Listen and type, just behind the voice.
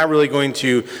not really going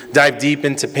to dive deep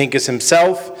into Pincus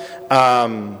himself,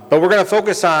 but we're going to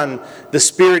focus on the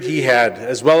spirit he had,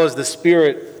 as well as the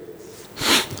spirit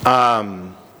that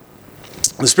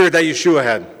Yeshua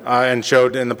had and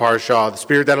showed in the parashah, the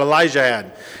spirit that Elijah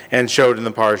had and showed in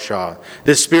the parashah,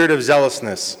 this spirit of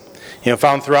zealousness,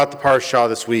 found throughout the parashah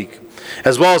this week,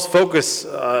 as well as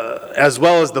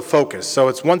the focus. So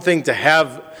it's one thing to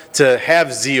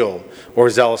have zeal or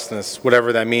zealousness,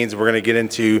 whatever that means. We're going to get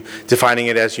into defining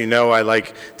it. As you know, I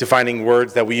like defining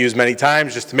words that we use many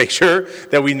times just to make sure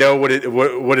that we know what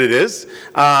it is.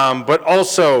 But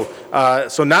also,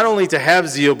 so not only to have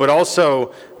zeal, but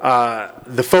also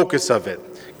the focus of it.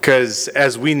 Because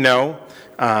as we know,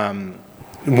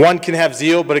 one can have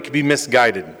zeal, but it can be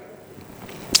misguided.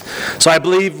 So I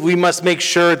believe we must make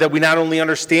sure that we not only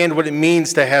understand what it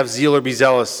means to have zeal or be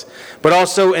zealous, but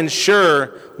also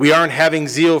ensure we aren't having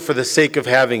zeal for the sake of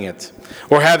having it,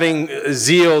 or having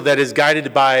zeal that is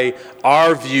guided by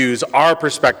our views, our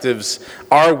perspectives,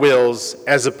 our wills,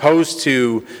 as opposed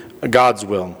to God's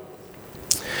will.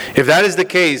 If that is the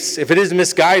case, if it is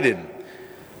misguided,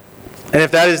 and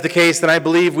if that is the case, then I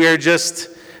believe we are just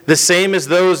the same as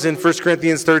those in 1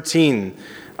 Corinthians 13,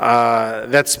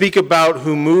 that speak about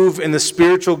who move in the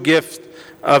spiritual gift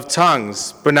of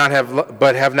tongues, but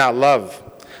have not love.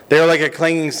 They are like a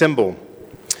clanging cymbal.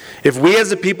 If we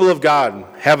as a people of God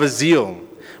have a zeal,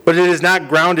 but it is not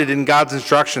grounded in God's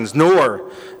instructions,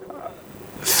 nor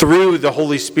through the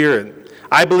Holy Spirit,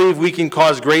 I believe we can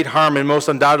cause great harm and most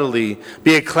undoubtedly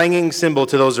be a clanging cymbal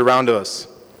to those around us.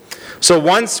 So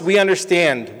once we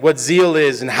understand what zeal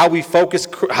is and how we focus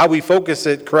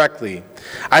it correctly,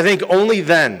 I think only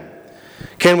then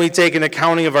can we take an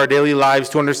accounting of our daily lives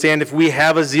to understand if we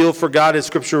have a zeal for God, as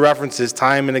Scripture references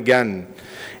time and again,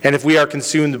 and if we are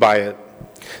consumed by it.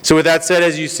 So with that said,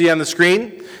 as you see on the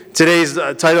screen,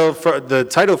 the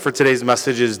title for today's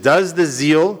message is, Does the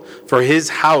Zeal for His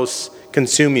House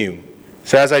Consume You?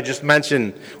 So as I just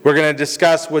mentioned, we're going to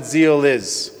discuss what zeal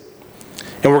is.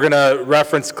 And we're going to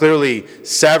reference clearly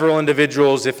several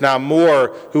individuals, if not more,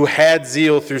 who had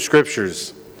zeal through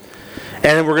Scriptures.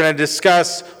 And we're going to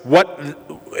discuss what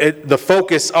the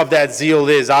focus of that zeal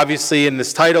is. Obviously, in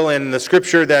this title and in the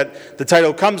Scripture that the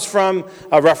title comes from,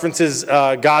 references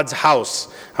God's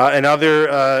house. And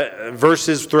other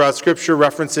verses throughout Scripture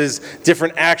references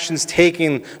different actions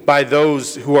taken by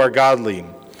those who are godly.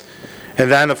 And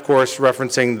then, of course,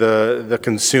 referencing the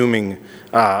consuming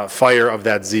fire of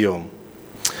that zeal.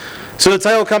 So the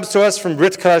title comes to us from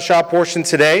Brit Kadashah portion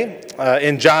today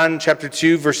in John chapter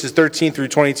 2, verses 13 through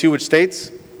 22, which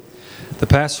states, The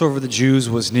Passover of the Jews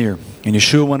was near, and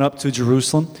Yeshua went up to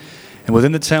Jerusalem. And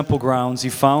within the temple grounds he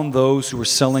found those who were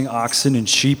selling oxen and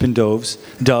sheep and doves,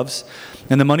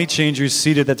 and the money changers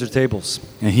seated at their tables.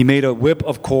 And he made a whip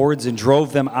of cords and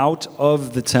drove them out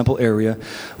of the temple area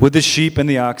with the sheep and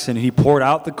the oxen. And he poured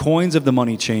out the coins of the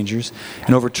money changers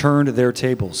and overturned their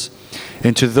tables.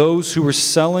 And to those who were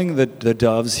selling the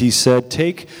doves he said,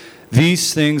 Take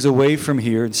these things away from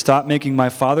here and stop making my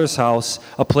Father's house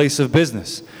a place of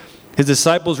business. His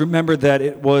disciples remembered that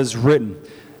it was written,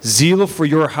 Zeal for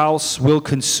your house will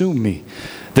consume me.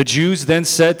 The Jews then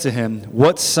said to him,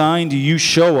 What sign do you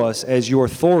show us as your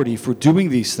authority for doing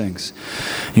these things?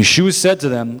 Yeshua said to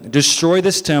them, Destroy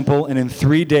this temple, and in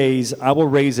 3 days I will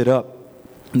raise it up.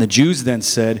 And the Jews then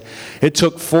said, It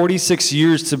took 46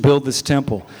 years to build this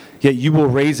temple, yet you will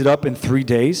raise it up in 3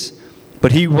 days?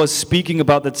 But he was speaking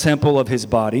about the temple of his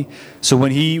body. So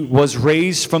when he was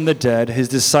raised from the dead, his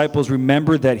disciples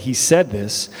remembered that he said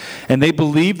this, and they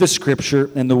believed the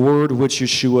Scripture and the word which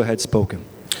Yeshua had spoken.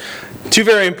 Two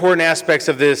very important aspects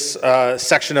of this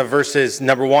section of verses.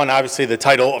 Number one, obviously the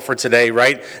title for today,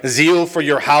 right? Zeal for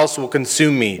your house will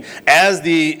consume me. As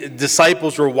the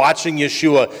disciples were watching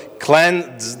Yeshua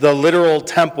cleanse the literal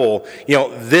temple,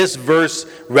 this verse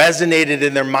resonated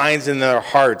in their minds and their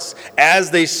hearts. As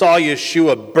they saw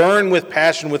Yeshua burn with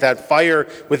passion, with that fire,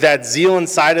 with that zeal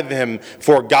inside of him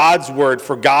for God's word,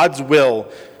 for God's will,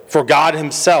 for God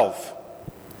himself,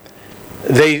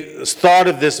 they thought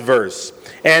of this verse.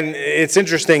 And it's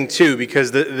interesting, too,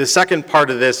 because the second part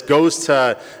of this goes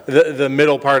to the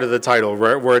middle part of the title,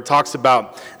 where it talks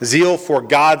about zeal for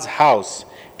God's house.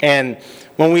 And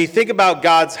when we think about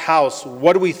God's house,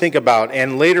 what do we think about?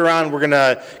 And later on, we're going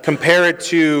to compare it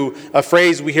to a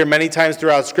phrase we hear many times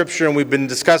throughout Scripture, and we've been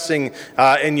discussing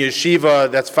in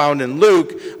Yeshiva that's found in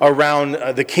Luke around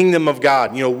the kingdom of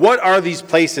God. What are these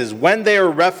places? When they are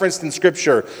referenced in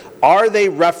Scripture, Are they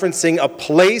referencing a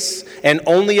place and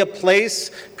only a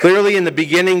place? Clearly in the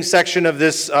beginning section of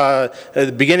this,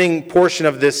 the beginning portion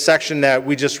of this section that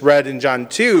we just read in John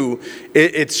 2,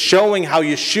 it's showing how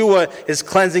Yeshua is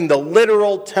cleansing the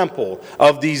literal temple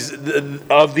of these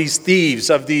thieves,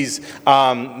 of these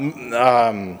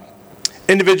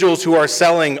individuals who are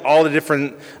selling all the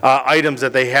different items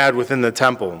that they had within the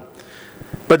temple.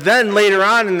 But then later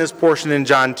on in this portion in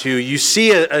John 2, you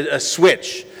see a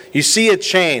switch. You see a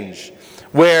change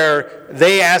where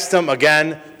they asked him,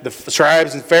 again, the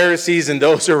scribes and Pharisees and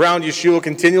those around Yeshua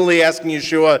continually asking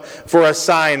Yeshua for a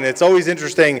sign. And it's always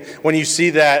interesting when you see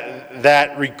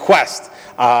that request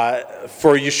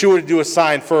for Yeshua to do a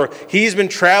sign. For he's been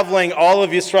traveling all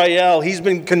of Israel. He's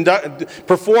been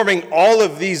performing all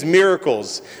of these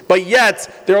miracles. But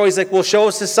yet, they're always like, well, show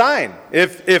us a sign.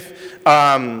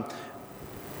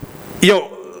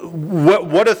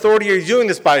 What authority are you doing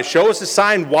this by? Show us a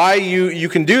sign why you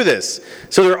can do this.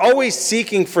 So they're always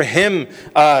seeking for him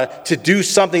to do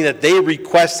something that they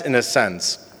request in a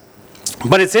sense.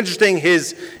 But it's interesting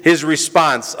his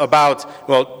response about,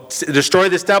 well, destroy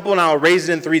this temple and I'll raise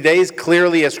it in 3 days.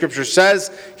 Clearly, as Scripture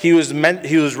says, he was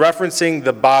referencing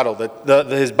the body,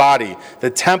 his body, the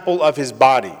temple of his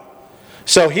body.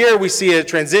 So here we see a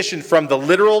transition from the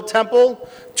literal temple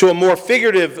to a more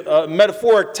figurative,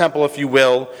 metaphoric temple, if you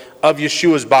will, of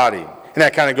Yeshua's body. And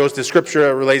that kind of goes to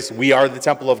Scripture. It relates, we are the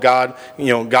temple of God.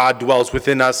 God dwells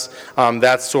within us.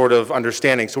 That sort of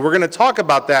understanding. So we're going to talk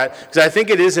about that because I think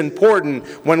it is important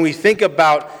when we think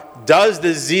about, does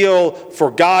the zeal for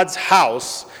God's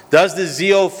house, does the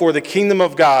zeal for the kingdom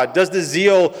of God, does the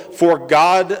zeal for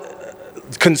God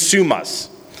consume us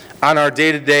on our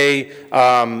day-to-day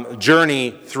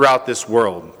journey throughout this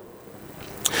world?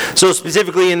 So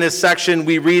specifically in this section,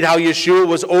 we read how Yeshua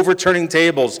was overturning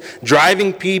tables,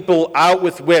 driving people out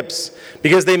with whips,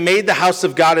 because they made the house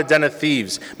of God a den of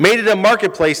thieves, made it a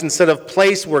marketplace instead of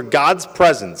place where God's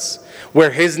presence,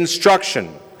 where his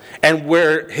instruction, and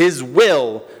where his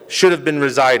will should have been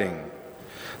residing.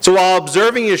 So while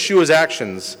observing Yeshua's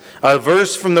actions, a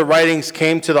verse from the writings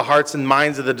came to the hearts and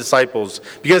minds of the disciples,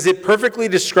 because it perfectly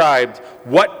described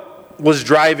what was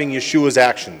driving Yeshua's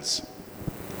actions.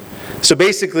 So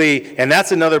basically, and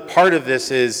that's another part of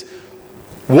this, is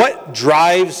what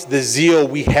drives the zeal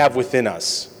we have within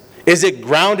us? Is it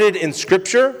grounded in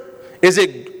Scripture? Is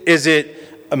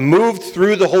it moved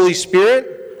through the Holy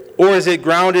Spirit? Or is it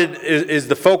grounded, is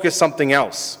the focus something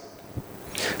else?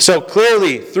 So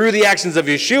clearly, through the actions of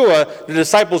Yeshua, the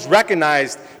disciples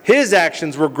recognized his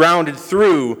actions were grounded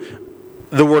through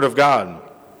the Word of God.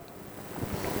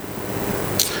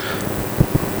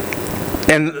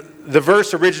 And the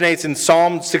verse originates in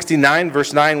Psalm 69,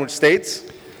 verse 9, which states,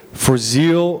 "For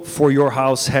zeal for your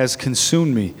house has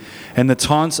consumed me, and the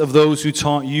taunts of those who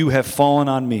taunt you have fallen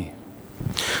on me."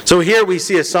 So here we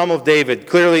see a Psalm of David,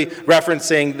 clearly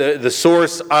referencing the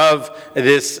source of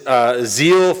this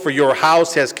zeal for your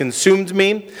house has consumed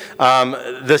me.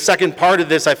 The second part of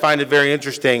this, I find it very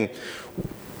interesting,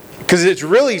 because it's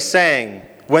really saying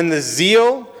when the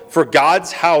zeal for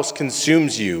God's house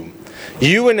consumes you,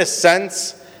 you in a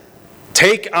sense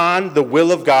take on the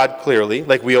will of God clearly,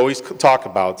 like we always talk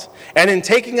about. And in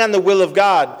taking on the will of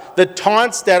God, the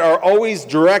taunts that are always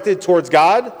directed towards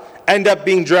God end up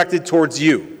being directed towards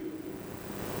you.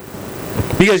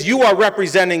 Because you are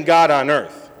representing God on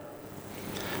earth.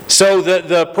 So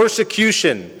the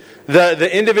persecution,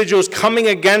 the individuals coming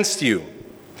against you,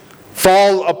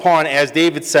 fall upon, as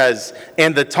David says,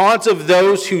 and the taunts of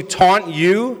those who taunt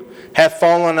you have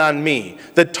fallen on me.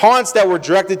 The taunts that were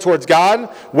directed towards God,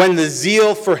 when the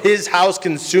zeal for his house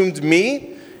consumed me,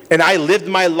 and I lived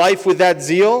my life with that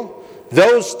zeal,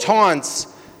 those taunts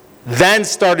then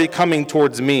started coming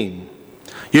towards me.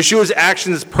 Yeshua's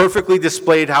actions perfectly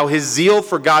displayed how his zeal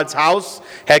for God's house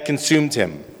had consumed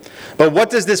him. But what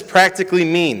does this practically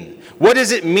mean? What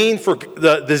does it mean for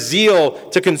the zeal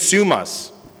to consume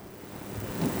us?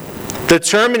 The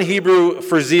term in Hebrew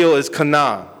for zeal is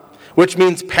kana, which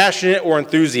means passionate or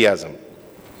enthusiasm.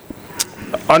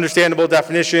 Understandable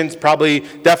definitions, probably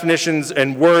definitions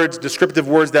and words, descriptive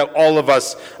words that all of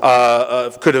us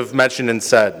could have mentioned and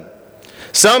said.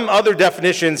 Some other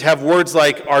definitions have words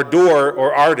like ardor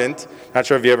or ardent. Not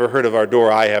sure if you ever heard of ardor.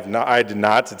 I have not. I did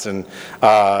not. It's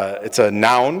a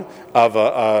noun of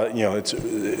it's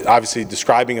obviously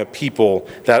describing a people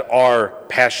that are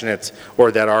passionate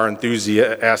or that are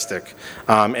enthusiastic.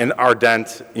 And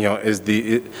ardent, is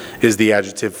the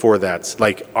adjective for that.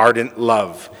 Like ardent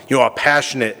love. A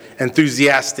passionate,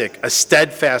 enthusiastic, a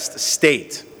steadfast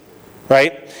state.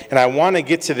 right? And I want to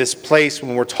get to this place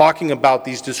when we're talking about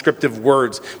these descriptive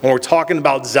words, when we're talking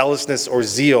about zealousness or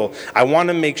zeal. I want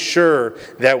to make sure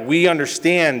that we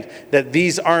understand that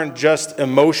these aren't just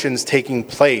emotions taking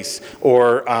place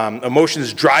or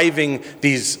emotions driving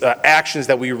these actions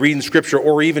that we read in Scripture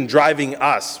or even driving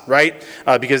us, right?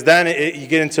 Because then you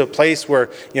get into a place where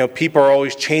people are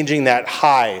always changing that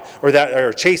high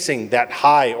or chasing that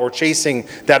high or chasing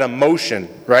that emotion,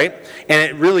 right? And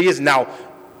it really is. Now,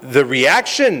 the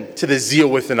reaction to the zeal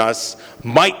within us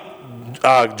might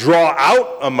draw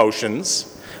out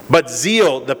emotions, but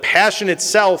zeal, the passion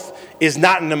itself, is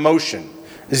not an emotion.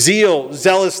 Zeal,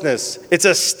 zealousness, it's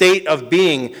a state of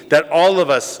being that all of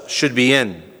us should be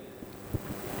in.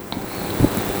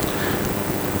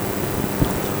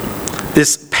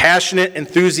 This passionate,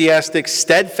 enthusiastic,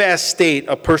 steadfast state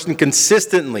a person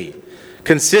consistently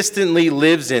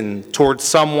lives in towards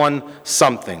someone,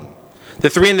 something. The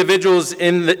three individuals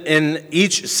in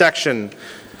each section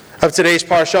of today's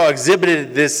parsha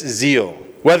exhibited this zeal.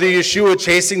 Whether Yeshua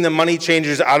chasing the money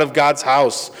changers out of God's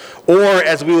house, or,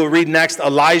 as we will read next,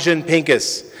 Elijah and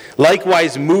Pinchas,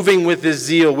 likewise moving with this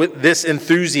zeal, with this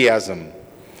enthusiasm.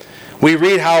 We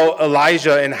read how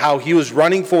Elijah and how he was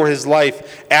running for his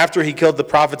life after he killed the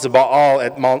prophets of Baal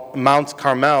at Mount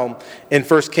Carmel in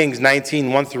 1 Kings 19,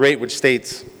 1-8, which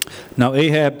states, Now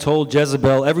Ahab told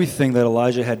Jezebel everything that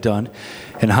Elijah had done,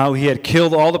 and how he had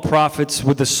killed all the prophets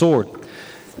with the sword.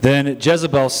 Then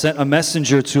Jezebel sent a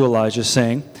messenger to Elijah,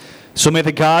 saying, So may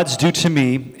the gods do to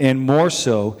me, and more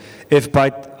so, if by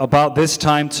about this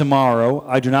time tomorrow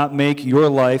I do not make your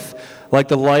life like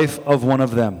the life of one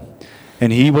of them.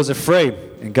 And he was afraid,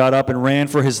 and got up and ran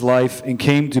for his life, and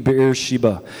came to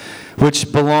Beersheba,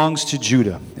 which belongs to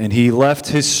Judah. And he left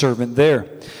his servant there.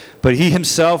 But he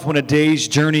himself went a day's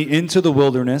journey into the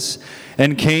wilderness,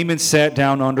 and came and sat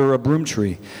down under a broom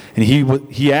tree. And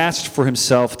he asked for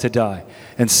himself to die,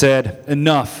 and said,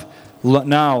 Enough,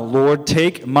 now, Lord,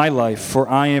 take my life, for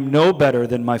I am no better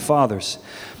than my fathers.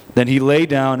 Then he lay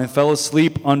down and fell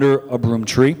asleep under a broom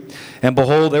tree. And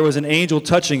behold, there was an angel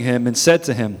touching him, and said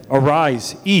to him,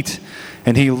 Arise, eat.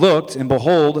 And he looked, and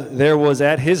behold, there was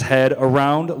at his head a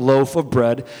round loaf of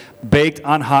bread, baked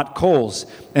on hot coals,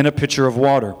 and a pitcher of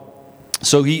water.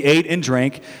 So he ate and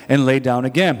drank, and lay down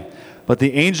again. But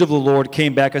the angel of the Lord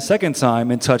came back a second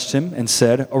time, and touched him, and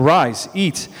said, Arise,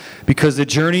 eat, because the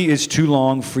journey is too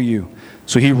long for you.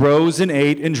 So he rose and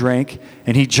ate and drank,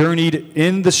 and he journeyed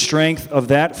in the strength of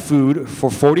that food for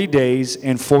 40 days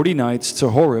and 40 nights to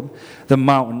Horeb, the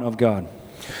mountain of God.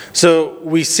 So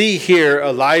we see here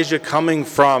Elijah coming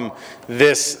from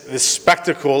this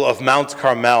spectacle of Mount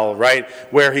Carmel, right?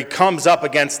 Where he comes up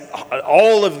against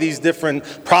all of these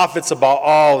different prophets of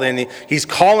Baal, and he's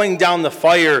calling down the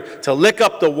fire to lick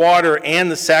up the water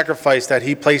and the sacrifice that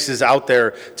he places out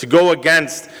there to go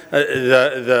against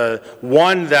the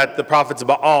one that the prophets of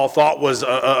Baal thought was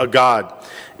a god.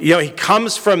 He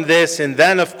comes from this, and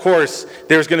then, of course,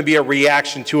 there's going to be a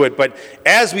reaction to it. But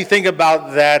as we think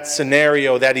about that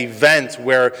scenario, that event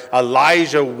where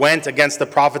Elijah went against the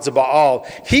prophets of Baal,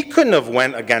 he couldn't have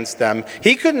went against them.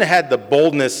 He couldn't have had the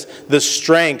boldness, the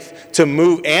strength to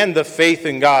move, and the faith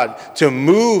in God to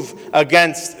move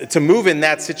in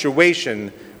that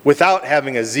situation without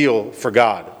having a zeal for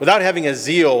God, without having a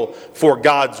zeal for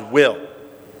God's will.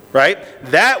 Right?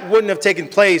 That wouldn't have taken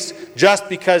place just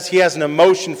because he has an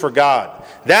emotion for God.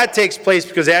 That takes place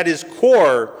because at his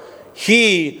core,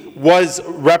 he was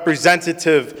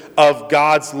representative of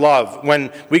God's love.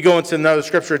 When we go into another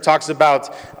scripture, it talks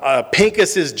about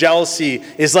Pinchas's jealousy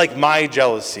is like my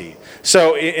jealousy.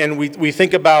 So, and we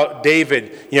think about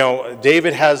David.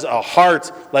 David has a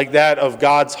heart like that of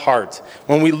God's heart.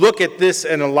 When we look at this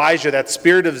in Elijah, that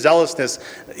spirit of zealousness,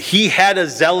 he had a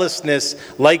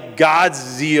zealousness like God's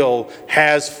zeal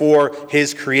has for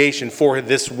his creation, for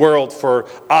this world, for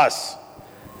us.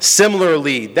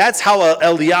 Similarly, that's how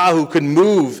Eliyahu could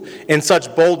move in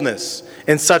such boldness,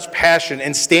 in such passion,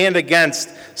 and stand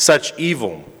against such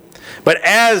evil. But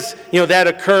as that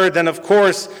occurred, then of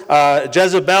course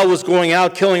Jezebel was going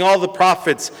out, killing all the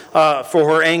prophets for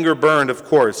her anger burned, of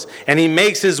course. And he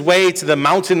makes his way to the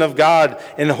mountain of God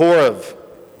in Horeb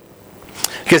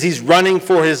because he's running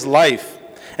for his life.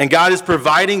 And God is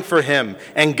providing for him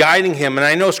and guiding him. And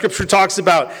I know Scripture talks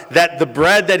about that the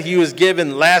bread that he was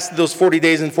given lasted those 40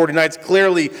 days and 40 nights.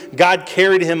 Clearly, God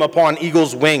carried him upon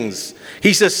eagle's wings.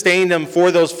 He sustained him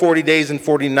for those 40 days and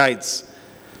 40 nights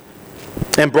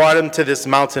and brought him to this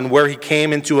mountain where he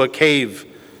came into a cave.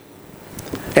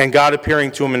 And God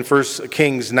appearing to him in 1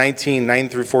 Kings 19,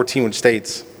 9-14, which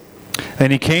states,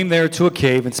 And he came there to a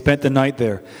cave and spent the night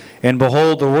there. And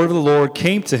behold, the word of the Lord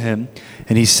came to him,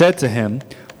 and he said to him,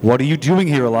 "What are you doing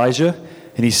here, Elijah?"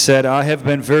 And he said, "I have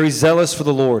been very zealous for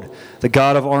the Lord, the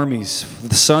God of armies.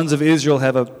 The sons of Israel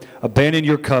have abandoned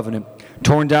your covenant,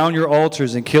 torn down your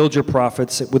altars, and killed your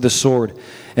prophets with the sword.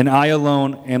 And I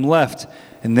alone am left,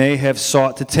 and they have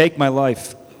sought to take my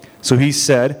life." So he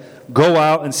said, "Go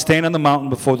out and stand on the mountain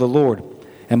before the Lord."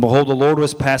 And behold, the Lord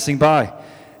was passing by,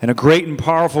 and a great and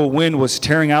powerful wind was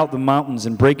tearing out the mountains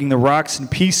and breaking the rocks in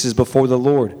pieces before the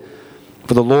Lord.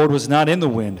 For the Lord was not in the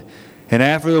wind. And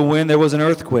after the wind there was an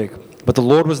earthquake, but the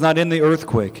Lord was not in the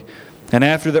earthquake. And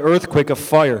after the earthquake a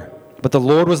fire, but the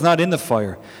Lord was not in the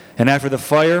fire. And after the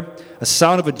fire a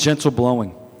sound of a gentle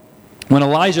blowing. When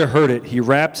Elijah heard it, he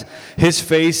wrapped his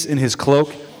face in his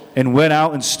cloak and went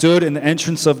out and stood in the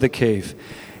entrance of the cave.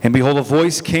 And behold, a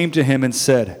voice came to him and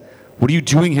said, "What are you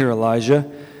doing here, Elijah?"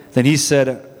 Then he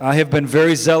said, "I have been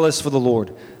very zealous for the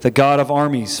Lord, the God of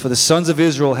armies, for the sons of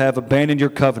Israel have abandoned your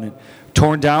covenant,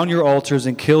 torn down your altars,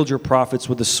 and killed your prophets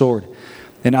with the sword.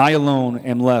 And I alone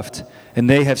am left, and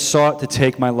they have sought to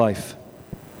take my life."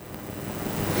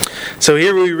 So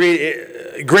here we read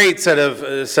a great set of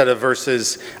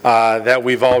verses that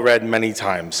we've all read many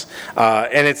times.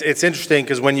 And it's interesting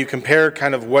because when you compare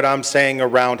kind of what I'm saying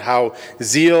around how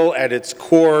zeal at its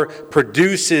core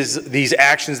produces these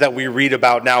actions that we read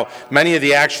about. Now, many of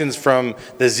the actions from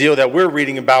the zeal that we're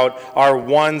reading about are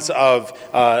ones of,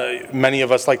 many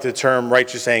of us like the term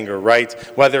righteous anger, right?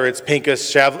 Whether it's Pinchas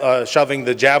shoving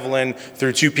the javelin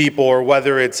through two people, or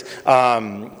whether it's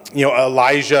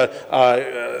Elijah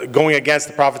going against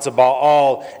the prophets of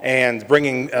Baal and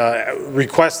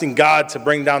requesting God to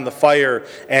bring down the fire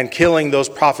and killing those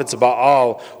prophets of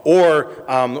Baal, or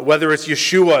whether it's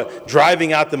Yeshua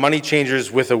driving out the money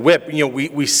changers with a whip.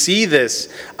 We see this,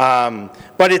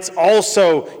 but it's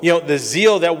also the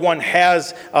zeal that one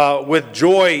has with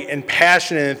joy and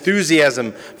passion and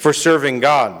enthusiasm for serving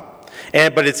God.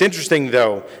 But it's interesting,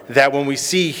 though, that when we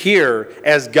see here,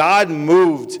 as God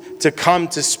moved to come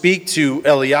to speak to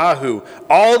Eliyahu,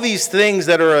 all these things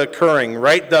that are occurring,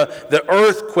 right? The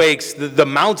earthquakes, the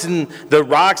mountain, the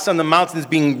rocks on the mountains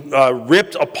being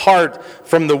ripped apart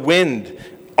from the wind,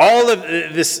 all of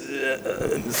this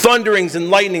thunderings and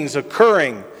lightnings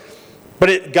occurring.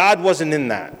 But God wasn't in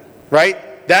that,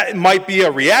 right? That might be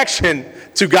a reaction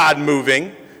to God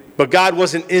moving, but God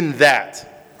wasn't in that.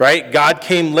 Right? God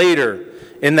came later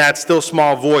in that still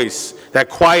small voice, that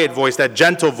quiet voice, that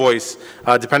gentle voice,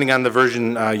 depending on the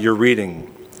version you're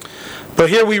reading.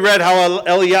 But here we read how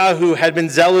Eliyahu had been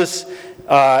zealous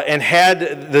and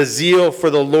had the zeal for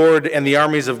the Lord and the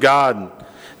armies of God.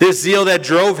 This zeal that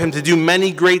drove him to do many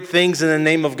great things in the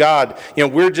name of God. I'm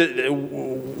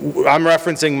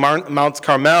referencing Mount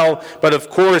Carmel, but of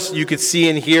course you could see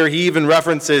in here he even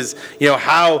references,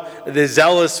 how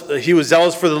he was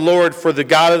zealous for the Lord, for the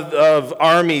God of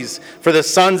armies, for the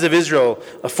sons of Israel,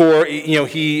 for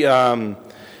the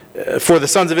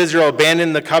sons of Israel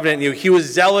abandoned the covenant. He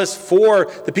was zealous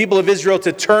for the people of Israel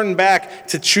to turn back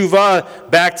to tshuva,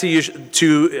 back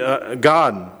to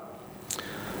God.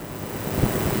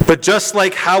 But just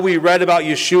like how we read about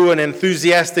Yeshua, an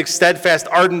enthusiastic, steadfast,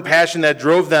 ardent passion that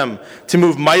drove them to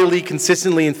move mightily,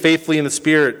 consistently, and faithfully in the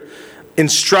Spirit,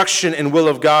 instruction and will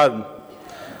of God,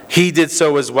 he did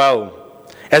so as well.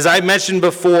 As I mentioned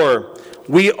before,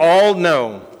 we all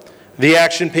know the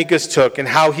action Pinchas took and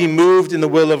how he moved in the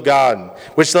will of God,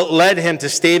 which led him to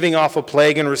staving off a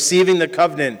plague and receiving the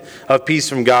covenant of peace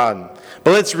from God.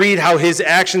 But let's read how his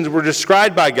actions were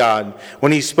described by God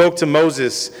when he spoke to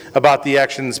Moses about the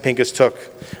actions Pinchas took.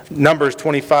 Numbers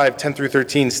 25, 10 through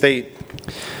 13 state,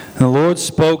 "And the Lord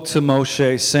spoke to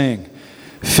Moshe, saying,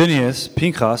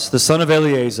 Pinchas, the son of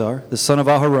Eleazar, the son of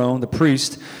Aharon, the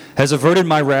priest, has averted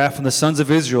my wrath from the sons of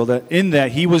Israel, that in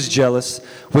that he was jealous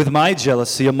with my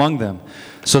jealousy among them,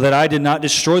 so that I did not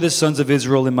destroy the sons of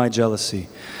Israel in my jealousy.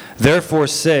 Therefore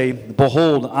say,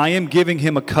 Behold, I am giving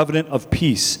him a covenant of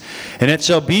peace, and it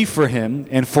shall be for him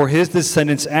and for his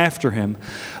descendants after him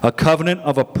a covenant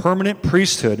of a permanent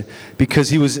priesthood, because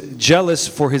he was jealous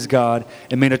for his God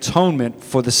and made atonement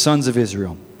for the sons of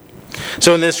Israel."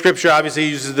 So in this scripture, obviously,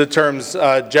 he uses the terms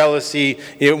jealousy.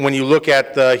 When you look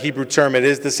at the Hebrew term, it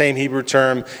is the same Hebrew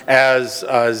term as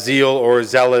zeal or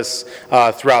zealous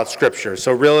throughout Scripture.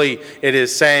 So really, it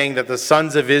is saying that the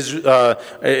sons of Israel,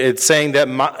 it's saying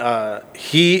that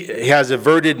he has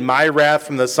averted my wrath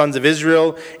from the sons of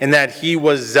Israel, and that he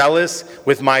was zealous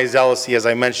with my zealousy, as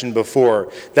I mentioned before.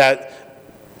 That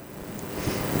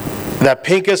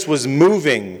Pinchas was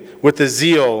moving with the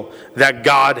zeal that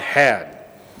God had.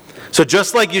 So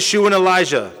just like Yeshua and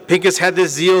Elijah, Pinchas had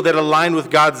this zeal that aligned with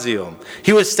God's zeal.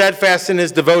 He was steadfast in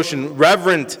his devotion,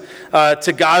 reverent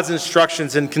to God's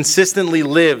instructions, and consistently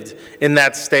lived in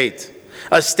that state.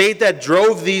 a state that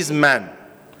drove these men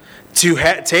to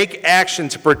take action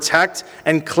to protect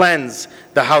and cleanse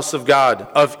the house of God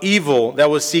of evil that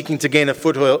was seeking to gain a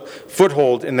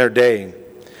foothold in their day.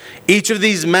 Each of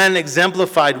these men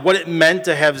exemplified what it meant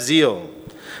to have zeal.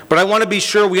 But I want to be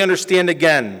sure we understand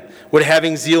again what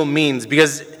having zeal means,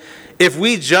 because if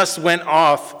we just went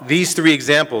off these three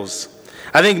examples,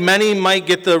 I think many might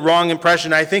get the wrong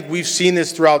impression. I think we've seen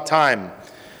this throughout time,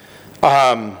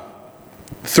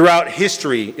 throughout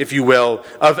history, if you will,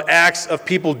 of acts of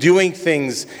people doing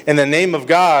things in the name of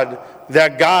God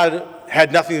that God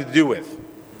had nothing to do with.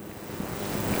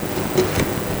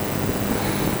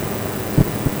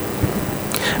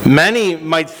 Many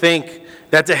might think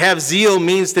that to have zeal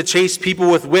means to chase people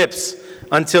with whips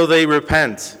until they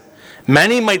repent.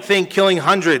 Many might think killing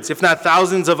hundreds, if not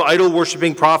thousands, of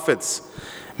idol-worshiping prophets.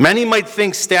 Many might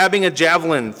think stabbing a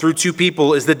javelin through two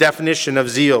people is the definition of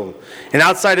zeal. And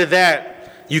outside of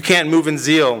that, you can't move in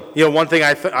zeal. You know, one thing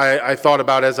I thought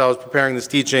about as I was preparing this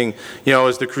teaching,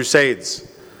 is the Crusades.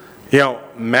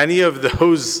 Many of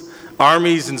those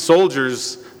armies and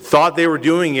soldiers thought they were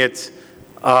doing it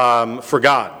for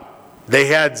God. They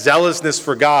had zealousness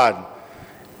for God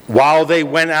while they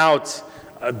went out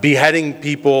beheading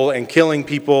people and killing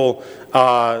people,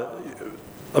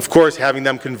 of course having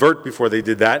them convert before they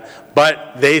did that,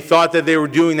 but they thought that they were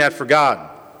doing that for God.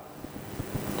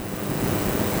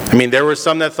 I mean, there were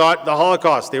some that thought the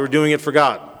Holocaust, they were doing it for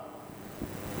God.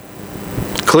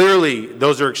 Clearly,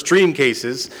 those are extreme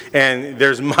cases, and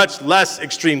there's much less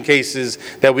extreme cases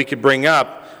that we could bring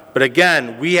up. But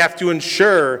again, we have to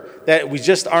ensure that we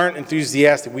just aren't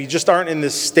enthusiastic. We just aren't in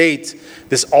this state,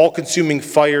 this all-consuming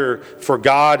fire for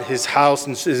God, His house,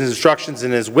 and His instructions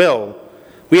and His will.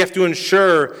 We have to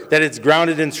ensure that it's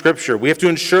grounded in Scripture. We have to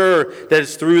ensure that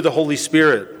it's through the Holy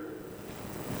Spirit.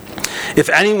 If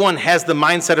anyone has the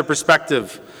mindset of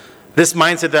perspective, this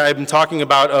mindset that I've been talking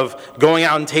about of going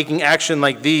out and taking action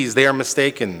like these, they are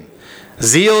mistaken.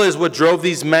 Zeal is what drove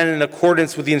these men in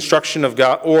accordance with the instruction of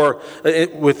God, or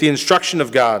with the instruction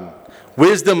of God,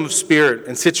 wisdom of spirit,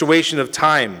 and situation of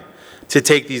time to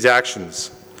take these actions.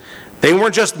 They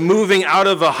weren't just moving out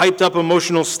of a hyped up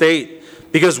emotional state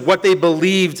because what they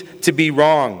believed to be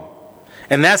wrong.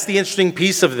 And that's the interesting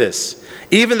piece of this.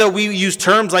 Even though we use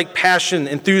terms like passion,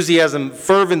 enthusiasm,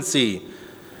 fervency,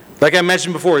 like I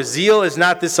mentioned before, zeal is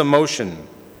not this emotion.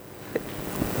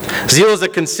 Zeal is a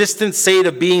consistent state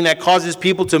of being that causes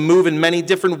people to move in many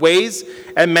different ways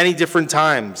at many different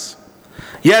times.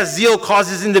 Yes, zeal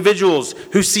causes individuals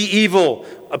who see evil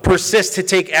persist to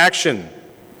take action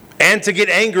and to get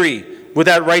angry with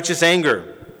that righteous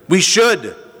anger. We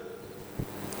should.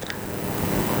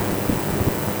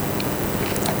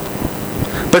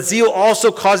 But zeal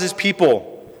also causes people.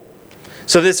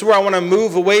 So this is where I want to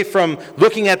move away from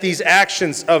looking at these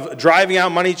actions of driving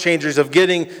out money changers, of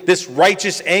getting this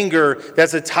righteous anger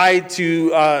that's tied to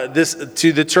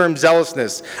the term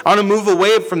zealousness. I want to move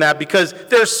away from that because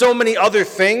there are so many other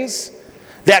things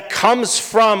that comes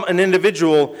from an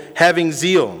individual having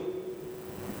zeal.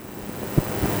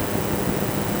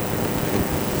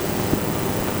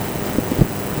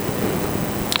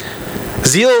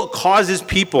 Zeal causes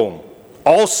people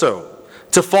also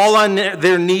to fall on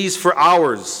their knees for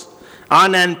hours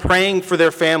on end, praying for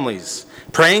their families,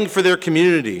 praying for their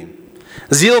community.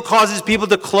 Zeal causes people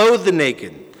to clothe the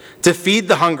naked, to feed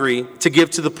the hungry, to give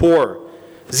to the poor.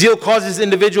 Zeal causes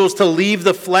individuals to leave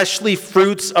the fleshly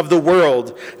fruits of the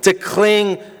world, to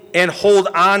cling and hold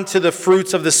on to the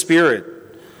fruits of the Spirit.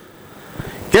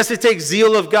 Yes, it takes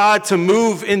zeal of God to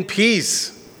move in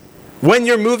peace. When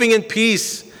you're moving in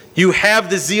peace, you have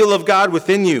the zeal of God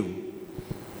within you.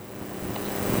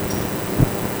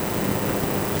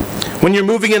 When you're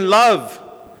moving in love,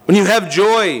 when you have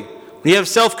joy, when you have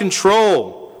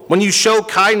self-control, when you show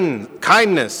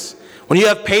kindness, when you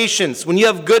have patience, when you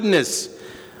have goodness,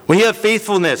 when you have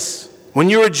faithfulness, when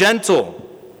you are gentle,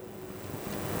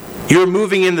 you're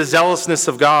moving in the zealousness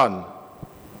of God.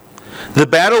 The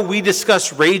battle we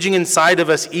discuss raging inside of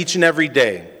us each and every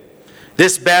day,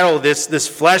 this battle, this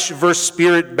flesh versus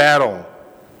spirit battle,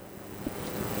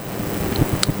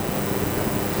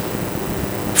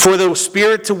 for the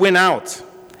Spirit to win out,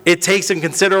 it takes a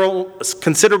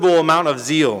considerable amount of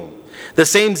zeal. The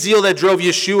same zeal that drove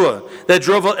Yeshua, that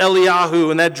drove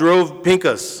Eliyahu, and that drove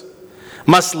Pinchas,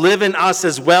 must live in us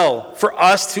as well for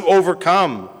us to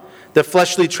overcome the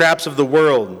fleshly traps of the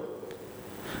world.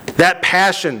 That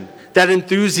passion, that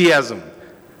enthusiasm,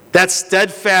 that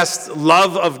steadfast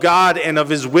love of God and of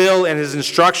His will and His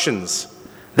instructions,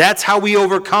 that's how we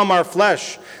overcome our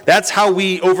flesh. That's how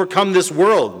we overcome this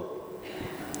world.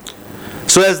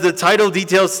 So as the title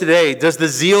details today, does the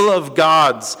zeal of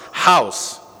God's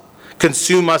house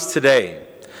consume us today?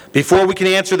 Before we can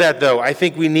answer that, though, I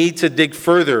think we need to dig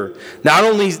further. Not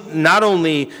only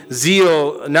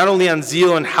on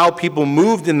zeal and how people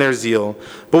moved in their zeal,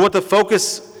 but what the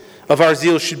focus of our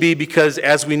zeal should be, because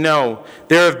as we know,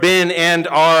 there have been and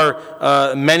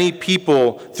are many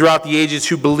people throughout the ages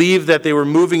who believed that they were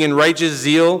moving in righteous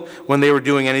zeal when they were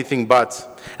doing anything but.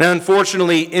 And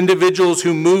unfortunately, individuals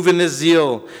who move in this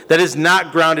zeal that is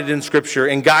not grounded in Scripture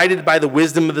and guided by the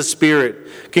wisdom of the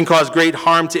Spirit can cause great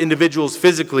harm to individuals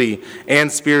physically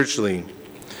and spiritually.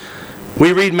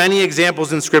 We read many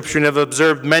examples in Scripture and have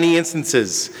observed many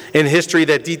instances in history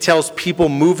that details people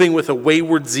moving with a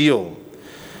wayward zeal.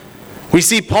 We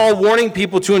see Paul warning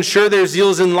people to ensure their zeal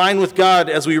is in line with God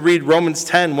as we read Romans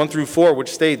 10, 1-4,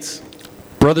 which states,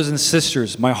 Brothers and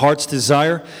sisters, my heart's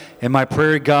desire and my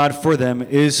prayer to God for them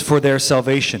is for their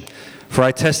salvation. For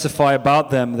I testify about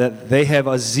them that they have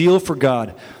a zeal for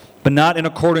God, but not in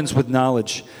accordance with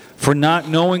knowledge. For not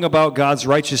knowing about God's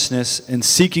righteousness and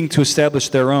seeking to establish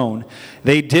their own,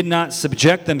 they did not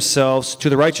subject themselves to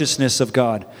the righteousness of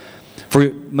God.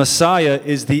 For Messiah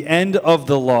is the end of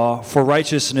the law for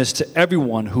righteousness to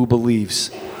everyone who believes.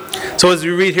 So as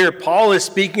we read here, Paul is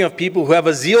speaking of people who have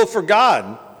a zeal for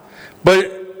God,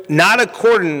 but not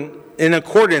in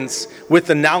accordance with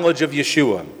the knowledge of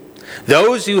Yeshua.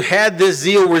 Those who had this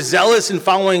zeal were zealous in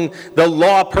following the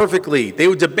law perfectly.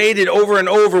 They debated over and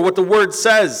over what the word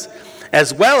says,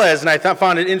 as well as, and I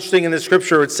found it interesting in the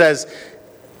scripture, it says,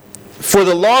 for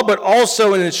the law, but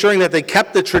also in ensuring that they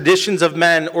kept the traditions of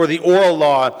men or the oral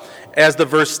law, as the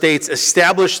verse states,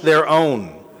 established their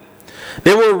own.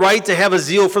 They were right to have a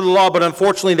zeal for the law, but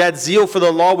unfortunately that zeal for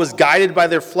the law was guided by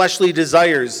their fleshly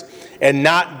desires and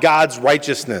not God's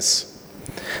righteousness.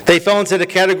 They fell into the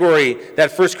category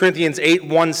that 1 Corinthians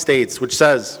 8:1 states, which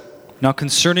says, Now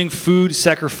concerning food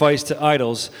sacrificed to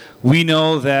idols, we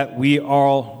know that we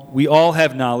all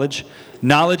have knowledge.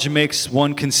 Knowledge makes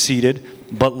one conceited,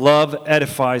 but love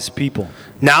edifies people.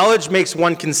 Knowledge makes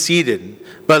one conceited,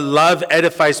 but love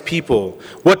edifies people.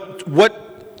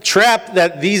 What trap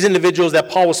that these individuals that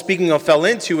Paul was speaking of fell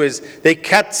into is they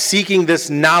kept seeking this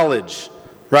knowledge,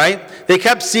 right? They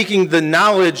kept seeking the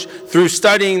knowledge through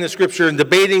studying the scripture and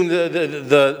debating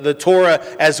the Torah,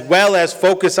 as well as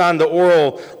focus on the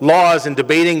oral laws and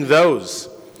debating those.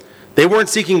 They weren't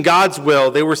seeking God's will,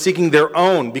 they were seeking their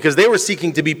own, because they were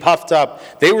seeking to be puffed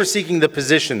up. They were seeking the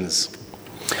positions.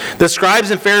 The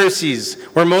scribes and Pharisees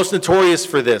were most notorious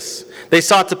for this. They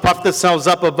sought to puff themselves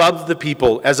up above the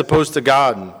people as opposed to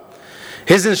God,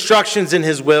 His instructions and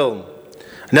His will.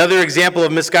 Another example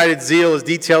of misguided zeal is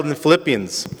detailed in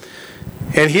Philippians.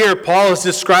 And here Paul is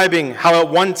describing how at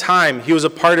one time he was a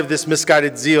part of this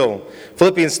misguided zeal.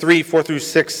 Philippians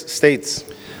 3:4-6 states,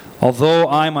 Although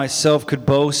I myself could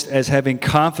boast as having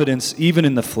confidence even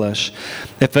in the flesh,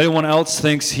 if anyone else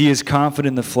thinks he is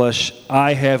confident in the flesh,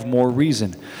 I have more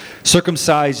reason.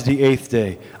 Circumcised the 8th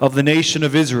day, of the nation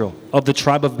of Israel, of the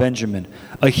tribe of Benjamin,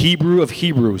 a Hebrew of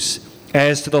Hebrews,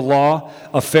 as to the law,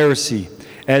 a Pharisee,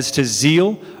 as to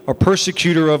zeal, a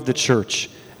persecutor of the church,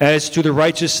 as to the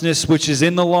righteousness which is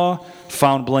in the law,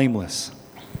 found blameless.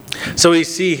 So we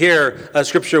see here a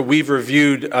scripture we've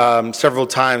reviewed several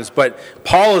times, but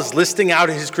Paul is listing out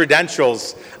his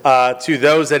credentials to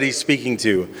those that he's speaking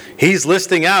to. He's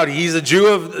listing out, he's a Jew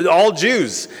of all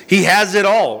Jews. He has it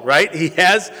all, right? He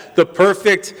has the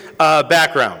perfect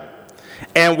background.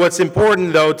 And what's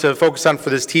important, though, to focus on for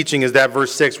this teaching is that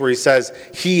verse 6 where he says,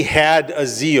 he had a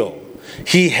zeal.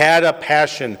 He had a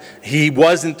passion. He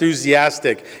was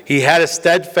enthusiastic. He had a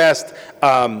steadfast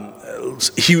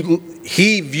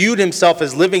he viewed himself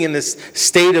as living in this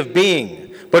state of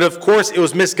being. But of course, it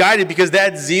was misguided because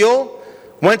that zeal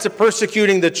went to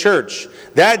persecuting the church.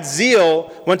 That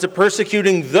zeal went to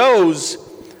persecuting those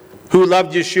who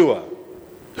loved Yeshua,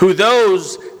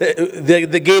 those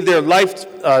that gave their life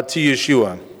to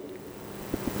Yeshua.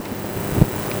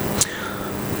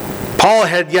 Paul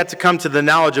had yet to come to the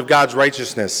knowledge of God's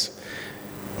righteousness,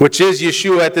 which is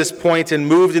Yeshua at this point, and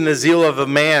moved in the zeal of a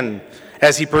man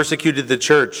as he persecuted the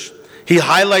church. He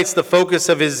highlights the focus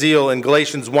of his zeal in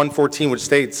Galatians 1:14, which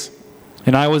states,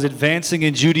 And I was advancing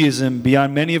in Judaism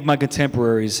beyond many of my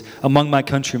contemporaries among my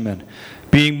countrymen,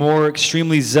 being more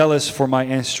extremely zealous for my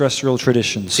ancestral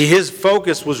traditions. See, his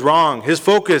focus was wrong. His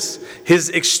focus,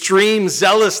 his extreme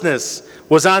zealousness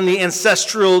was on the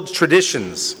ancestral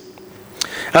traditions.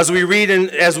 As we read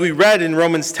in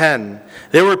Romans 10,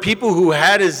 there were people who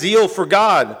had a zeal for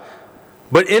God,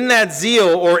 but in that zeal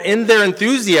or in their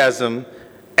enthusiasm,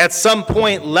 at some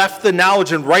point left the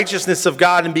knowledge and righteousness of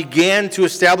God and began to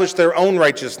establish their own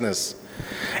righteousness.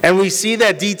 And we see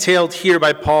that detailed here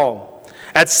by Paul.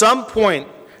 At some point,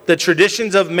 the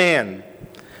traditions of man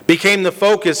became the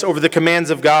focus over the commands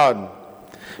of God.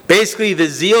 Basically, the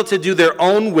zeal to do their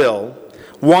own will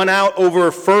won out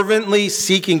over fervently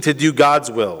seeking to do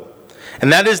God's will.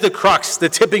 And that is the crux, the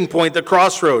tipping point, the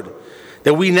crossroad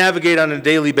that we navigate on a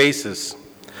daily basis.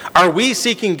 Are we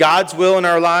seeking God's will in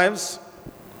our lives,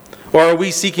 or are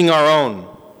we seeking our own?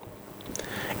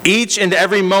 Each and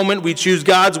every moment we choose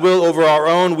God's will over our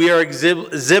own, we are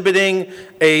exhibiting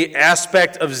an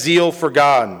aspect of zeal for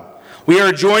God. We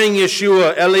are joining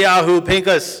Yeshua, Eliyahu,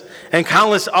 Pinchas, and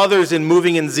countless others in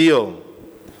moving in zeal.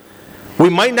 We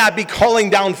might not be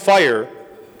calling down fire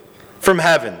from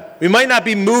heaven. We might not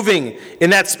be moving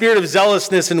in that spirit of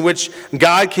zealousness in which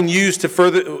God can use to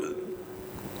further...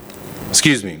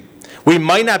 We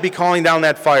might not be calling down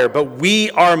that fire, but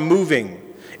we are moving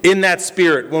in that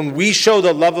spirit when we show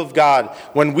the love of God,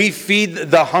 when we feed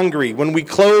the hungry, when we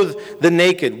clothe the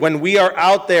naked, when we are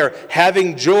out there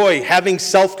having joy, having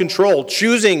self-control,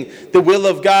 choosing the will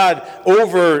of God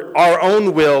over our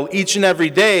own will each and every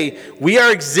day. We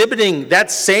are exhibiting that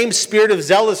same spirit of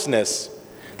zealousness,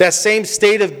 that same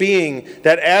state of being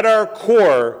that at our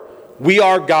core we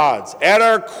are God's. At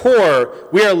our core,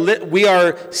 we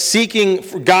are seeking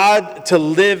for God to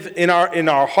live in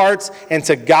our hearts and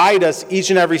to guide us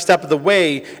each and every step of the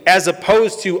way, as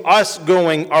opposed to us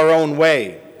going our own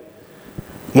way.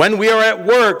 When we are at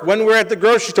work, when we're at the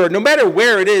grocery store, no matter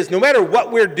where it is, no matter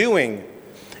what we're doing,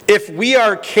 if we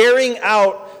are carrying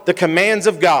out the commands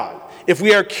of God, if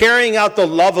we are carrying out the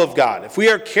love of God, if we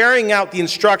are carrying out the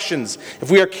instructions,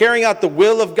 if we are carrying out the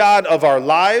will of God of our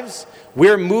lives,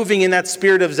 we're moving in that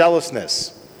spirit of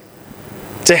zealousness.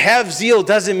 To have zeal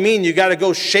doesn't mean you got to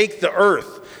go shake the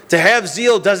earth. To have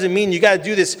zeal doesn't mean you got to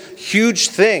do this huge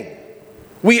thing.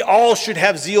 We all should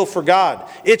have zeal for God.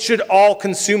 It should all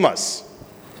consume us.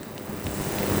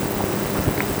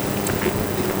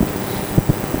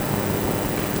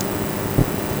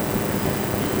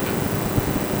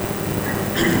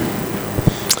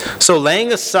 So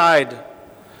laying aside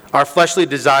our fleshly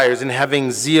desires and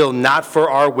having zeal not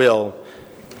for our will,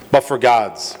 but for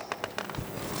God's.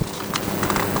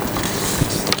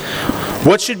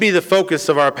 What should be the focus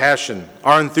of our passion,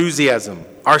 our enthusiasm,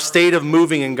 our state of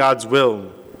moving in God's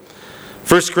will?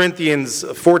 1 Corinthians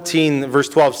 14, verse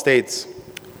 12 states,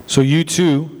 "So you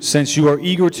too, since you are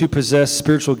eager to possess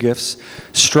spiritual gifts,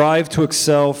 strive to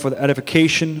excel for the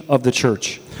edification of the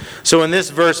church." So in this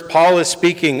verse, Paul is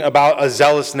speaking about a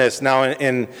zealousness. Now,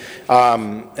 and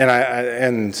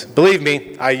believe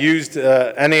me, I used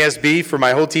NASB for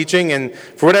my whole teaching, and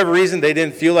for whatever reason, they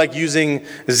didn't feel like using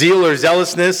zeal or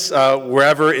zealousness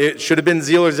wherever it should have been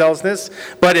zeal or zealousness.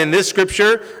 But in this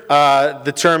scripture,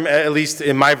 the term, at least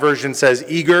in my version, says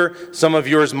eager. Some of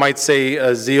yours might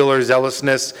say zeal or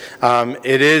zealousness.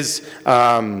 It is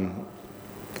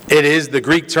the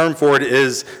Greek term for it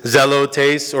is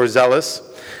zelotes or zealous.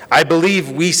 I believe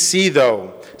we see,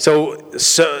 though, so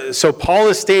Paul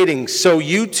is stating, so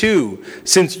you too,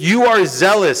 since you are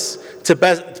zealous to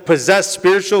possess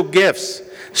spiritual gifts,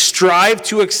 strive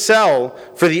to excel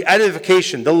for the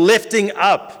edification, the lifting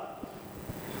up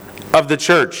of the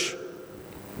church.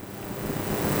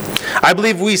 I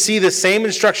believe we see the same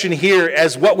instruction here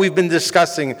as what we've been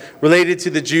discussing related to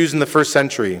the Jews in the first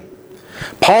century.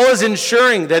 Paul is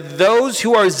ensuring that those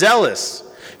who are zealous,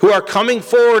 who are coming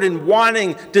forward and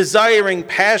wanting, desiring,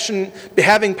 passion,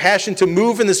 having passion to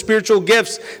move in the spiritual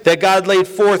gifts that God laid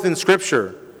forth in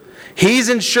Scripture, he's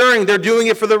ensuring they're doing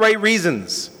it for the right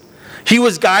reasons. He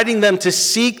was guiding them to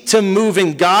seek to move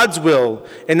in God's will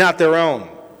and not their own.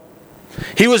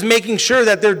 He was making sure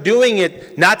that they're doing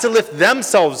it not to lift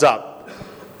themselves up,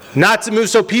 not to move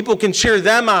so people can cheer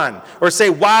them on or say,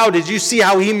 wow, did you see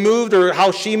how he moved or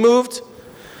how she moved?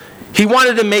 He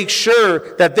wanted to make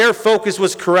sure that their focus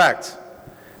was correct.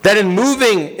 That in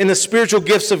moving in the spiritual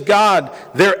gifts of God,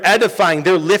 they're edifying,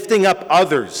 they're lifting up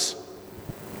others.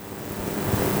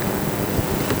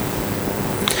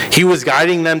 He was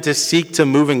guiding them to seek to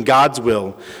move in God's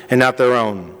will and not their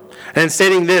own. And in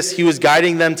stating this, he was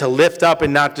guiding them to lift up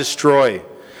and not destroy.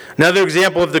 Another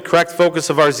example of the correct focus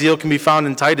of our zeal can be found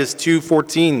in Titus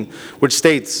 2:14, which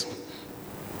states...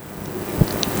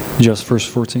 Just verse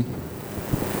 14.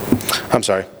 I'm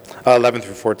sorry, 11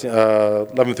 through 14.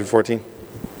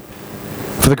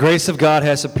 "For the grace of God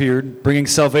has appeared, bringing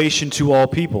salvation to all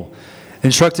people,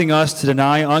 instructing us to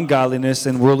deny ungodliness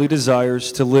and worldly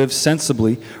desires, to live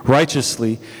sensibly,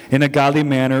 righteously, in a godly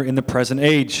manner in the present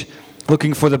age,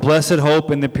 looking for the blessed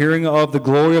hope and the appearing of the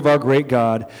glory of our great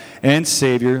God and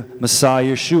Savior, Messiah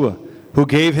Yeshua, who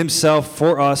gave himself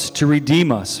for us to redeem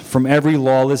us from every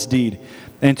lawless deed,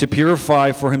 and to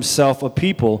purify for himself a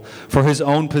people for his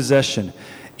own possession,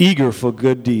 eager for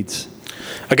good deeds.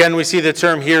 Again, we see the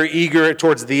term here, eager,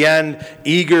 towards the end,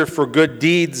 eager for good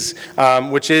deeds,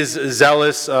 which is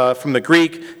zealous from the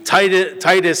Greek.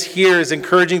 Titus here is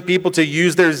encouraging people to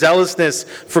use their zealousness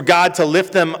for God to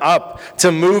lift them up,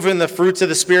 to move in the fruits of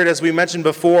the Spirit, as we mentioned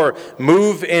before.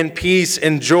 Move in peace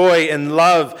and joy and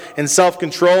love and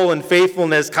self-control and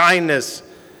faithfulness, kindness.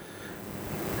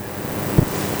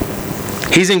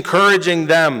 He's encouraging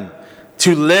them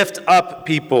to lift up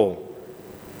people,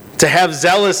 to have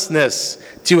zealousness,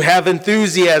 to have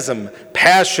enthusiasm,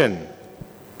 passion,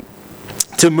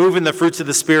 to move in the fruits of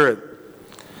the Spirit.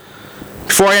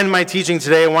 Before I end my teaching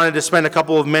today, I wanted to spend a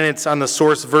couple of minutes on the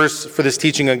source verse for this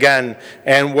teaching again,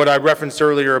 and what I referenced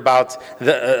earlier about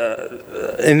David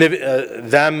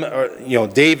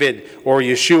or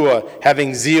Yeshua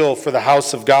having zeal for the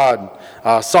house of God.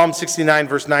 Psalm 69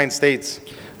 verse 9 states,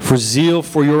 "For zeal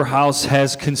for your house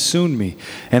has consumed me,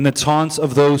 and the taunts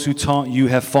of those who taunt you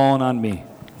have fallen on me."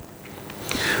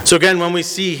 So again, when we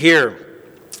see here,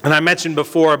 and I mentioned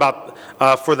before about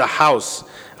for the house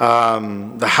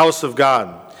of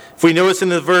God. If we notice in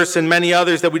the verse and many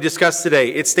others that we discussed today,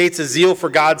 it states a zeal for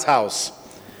God's house.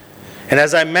 And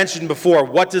as I mentioned before,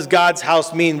 what does God's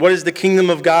house mean? What does the kingdom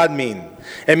of God mean?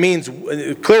 It means,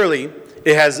 clearly,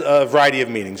 it has a variety of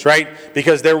meanings, right?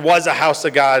 Because there was a house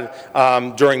of God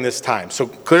during this time. So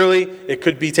clearly, it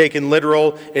could be taken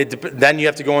literal. Then you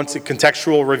have to go into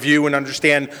contextual review and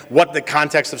understand what the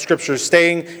context of Scripture is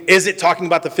saying. Is it talking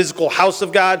about the physical house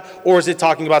of God, or is it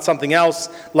talking about something else?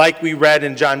 Like we read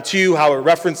in John 2, how it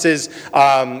references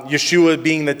Yeshua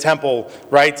being the temple,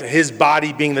 right? His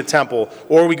body being the temple.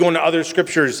 Or we go into other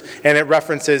Scriptures, and it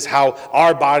references how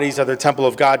our bodies are the temple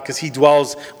of God because He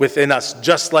dwells within us,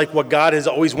 just like what God has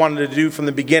always wanted to do from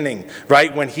the beginning,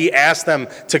 right? When He asked them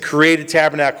to create a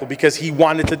tabernacle because He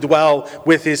wanted to dwell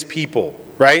with His people,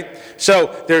 right? So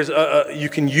there's you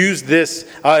can use this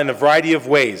in a variety of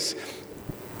ways.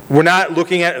 We're not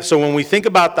looking at, so when we think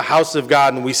about the house of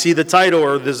God and we see the title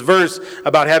or this verse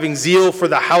about having zeal for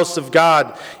the house of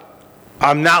God,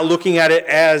 I'm not looking at it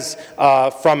as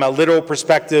from a literal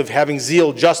perspective, having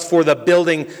zeal just for the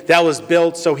building that was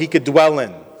built so He could dwell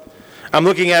in. I'm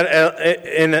looking at it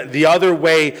in the other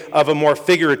way of a more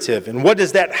figurative. And what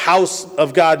does that house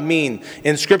of God mean?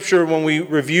 In Scripture, when we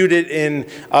reviewed it in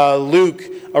Luke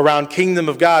around kingdom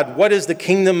of God, what does the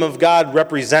kingdom of God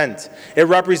represent? It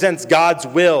represents God's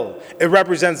will. It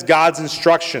represents God's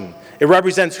instruction. It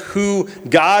represents who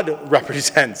God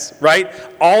represents, right?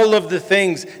 All of the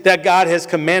things that God has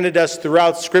commanded us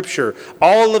throughout Scripture,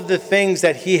 all of the things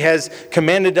that He has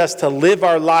commanded us to live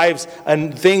our lives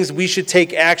and things we should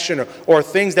take action or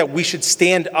things that we should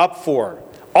stand up for.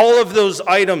 All of those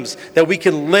items that we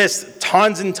can list,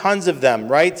 tons and tons of them,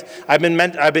 right? I've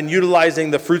been utilizing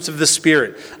the fruits of the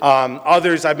Spirit.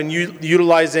 Others, I've been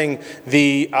utilizing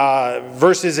the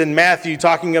verses in Matthew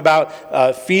talking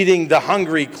about feeding the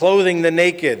hungry, clothing the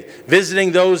naked,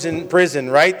 visiting those in prison,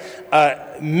 right?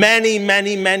 Many,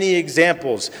 many, many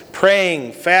examples.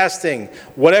 Praying, fasting,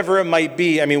 whatever it might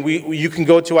be. I mean, you can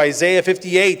go to Isaiah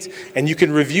 58 and you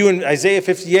can review in Isaiah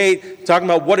 58 talking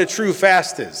about what a true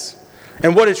fast is.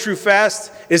 And what a true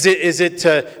fast, is it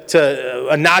to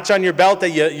a notch on your belt that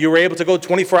you were able to go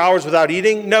 24 hours without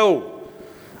eating? No.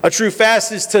 A true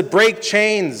fast is to break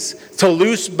chains, to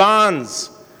loose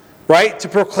bonds, right? To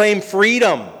proclaim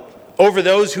freedom over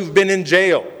those who've been in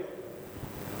jail.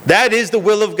 That is the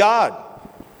will of God.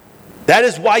 That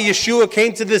is why Yeshua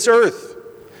came to this earth.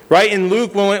 Right? In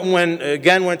Luke, when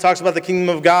it talks about the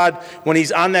kingdom of God, when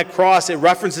He's on that cross, it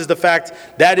references the fact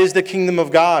that is the kingdom of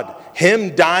God.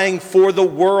 Him dying for the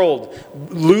world,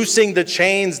 loosing the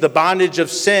chains, the bondage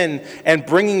of sin, and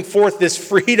bringing forth this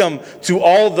freedom to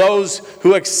all those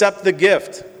who accept the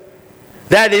gift.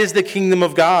 That is the kingdom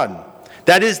of God.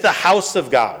 That is the house of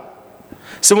God.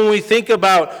 So when we think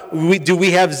about, do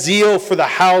we have zeal for the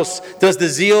house? Does the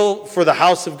zeal for the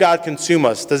house of God consume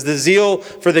us? Does the zeal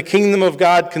for the kingdom of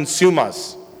God consume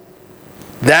us?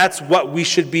 That's what we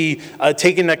should be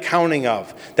taking accounting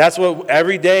of. That's what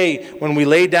every day when we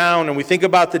lay down and we think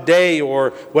about the day or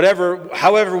whatever,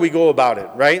 however we go about it,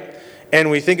 right?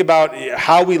 And we think about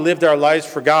how we lived our lives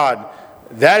for God,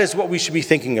 that is what we should be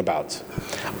thinking about.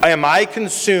 Am I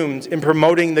consumed in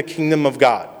promoting the kingdom of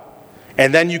God?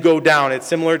 And then you go down. It's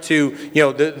similar to,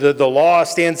 the law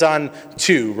stands on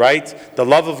two, right? The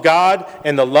love of God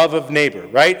and the love of neighbor,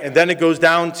 right? And then it goes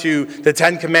down to the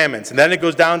 10 Commandments. And then it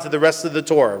goes down to the rest of the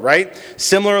Torah, right?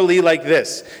 Similarly like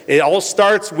this. It all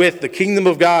starts with the kingdom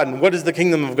of God. And what does the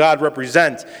kingdom of God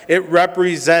represent? It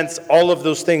represents all of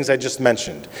those things I just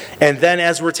mentioned. And then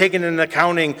as we're taking an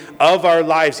accounting of our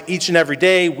lives each and every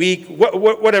day, week,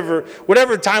 whatever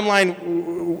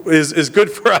timeline is good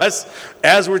for us,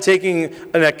 as we're taking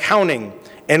an accounting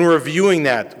and reviewing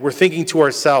that, we're thinking to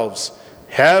ourselves,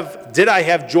 did I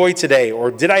have joy today,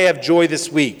 or did I have joy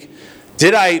this week?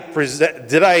 Did I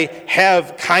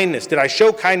have kindness? Did I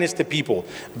show kindness to people?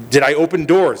 Did I open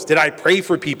doors? Did I pray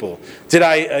for people? Did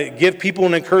I give people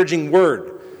an encouraging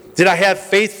word? Did I have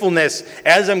faithfulness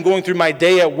as I'm going through my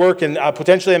day at work and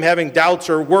potentially I'm having doubts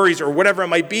or worries or whatever it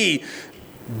might be?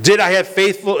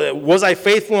 Was I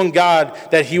faithful in God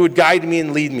that He would guide me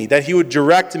and lead me, that He would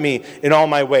direct me in all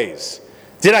my ways?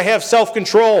 Did I have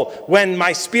self-control when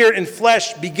my spirit and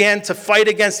flesh began to fight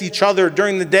against each other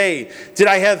during the day? Did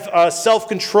I have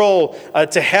self-control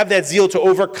to have that zeal to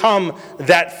overcome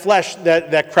that flesh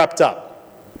that crept up?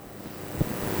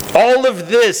 All of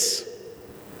this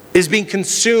is being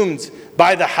consumed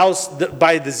by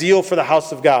the zeal for the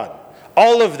house of God.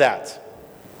 All of that.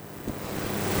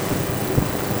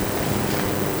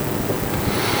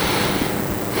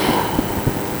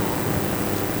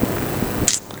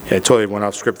 I totally went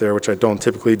off script there, which I don't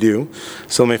typically do.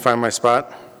 So let me find my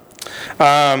spot.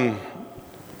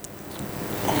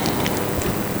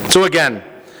 So again,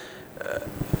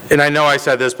 and I know I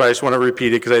said this, but I just want to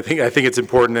repeat it because I think it's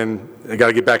important, and I got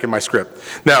to get back in my script.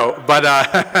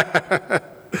 I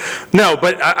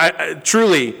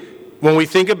truly, when we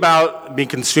think about being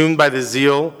consumed by the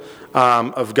zeal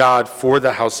of God for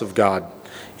the house of God,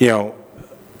 to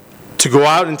go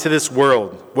out into this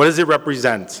world, what does it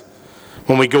represent?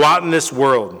 When we go out in this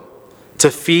world, to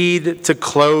feed, to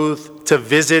clothe, to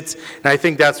visit, and I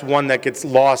think that's one that gets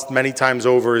lost many times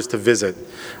over, is to visit.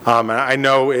 And I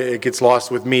know it gets lost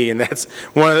with me, and that's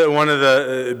one of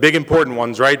the big important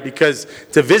ones, right? Because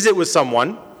to visit with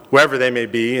someone, wherever they may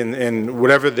be, and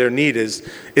whatever their need is,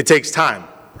 it takes time,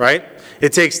 right?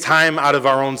 It takes time out of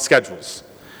our own schedules.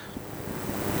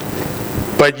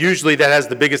 But usually that has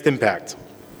the biggest impact.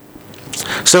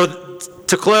 So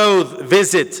to clothe,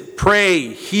 visit, pray,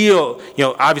 heal,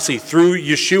 obviously through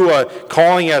Yeshua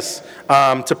calling us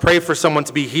to pray for someone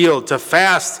to be healed, to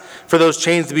fast for those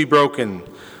chains to be broken,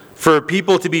 for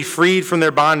people to be freed from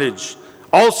their bondage.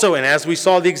 Also, and as we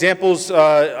saw the examples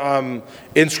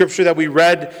in Scripture that we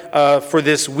read for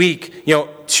this week,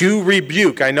 to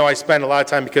rebuke. I know I spent a lot of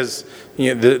time because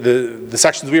the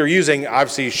sections we were using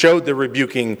obviously showed the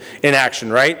rebuking in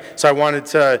action, right? So I wanted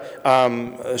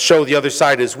to show the other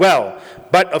side as well.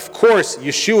 But of course,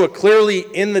 Yeshua clearly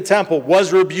in the temple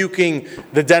was rebuking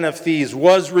the den of thieves,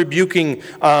 was rebuking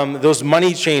those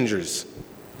money changers,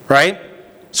 right?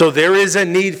 So there is a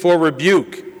need for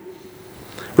rebuke.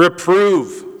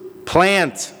 Reprove,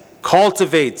 plant,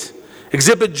 cultivate,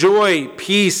 exhibit joy,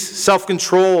 peace,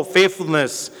 self-control,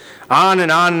 faithfulness, on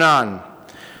and on and on.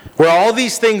 Where all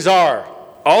these things are,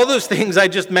 all those things I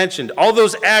just mentioned, all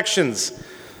those actions,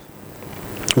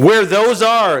 where those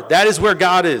are, that is where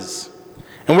God is.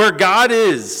 And where God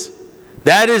is,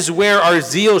 that is where our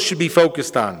zeal should be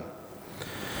focused on.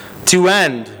 To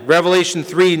end, Revelation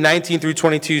 3:19 through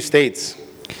 22 states,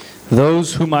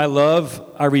 "Those whom I love,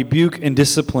 I rebuke and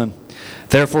discipline.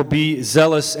 Therefore be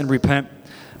zealous and repent.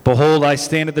 Behold, I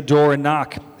stand at the door and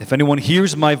knock. If anyone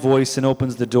hears my voice and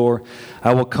opens the door,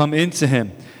 I will come into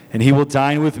him, and he will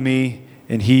dine with me,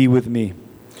 and he with me."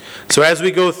 So as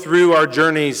we go through our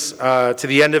journeys to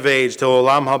the end of age, to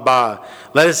Olam Haba,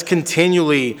 let us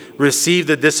continually receive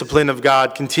the discipline of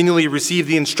God, continually receive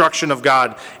the instruction of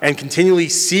God, and continually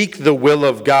seek the will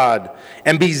of God,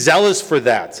 and be zealous for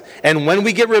that. And when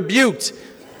we get rebuked,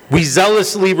 we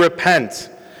zealously repent.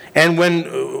 And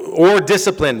or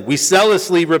disciplined, we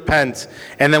zealously repent,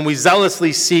 and then we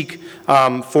zealously seek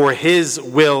for His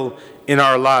will in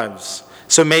our lives.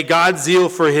 So may God's zeal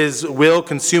for His will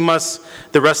consume us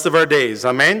the rest of our days.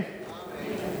 Amen?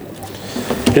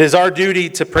 It is our duty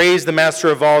to praise the Master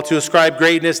of all, to ascribe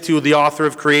greatness to the author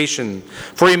of creation.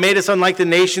 For He made us unlike the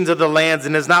nations of the lands,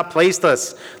 and has not placed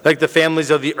us like the families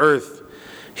of the earth.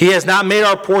 He has not made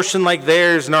our portion like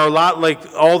theirs, and our lot like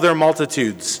all their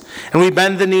multitudes. And we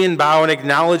bend the knee and bow and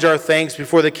acknowledge our thanks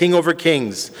before the King over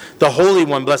kings, the Holy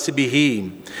One, blessed be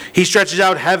He. He stretches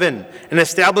out heaven and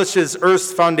establishes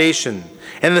earth's foundation.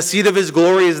 And the seat of His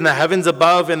glory is in the heavens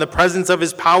above, and the presence of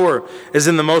His power is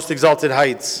in the most exalted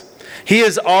heights. He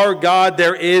is our God,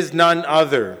 there is none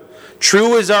other.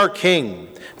 True is our King.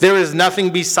 There is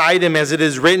nothing beside him, as it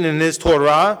is written in his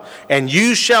Torah. And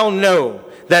you shall know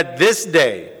that this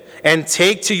day, and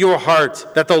take to your heart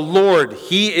that the Lord,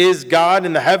 he is God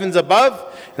in the heavens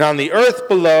above, and on the earth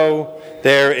below,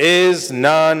 there is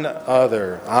none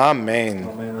other. Amen.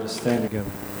 Amen. Let us stand together.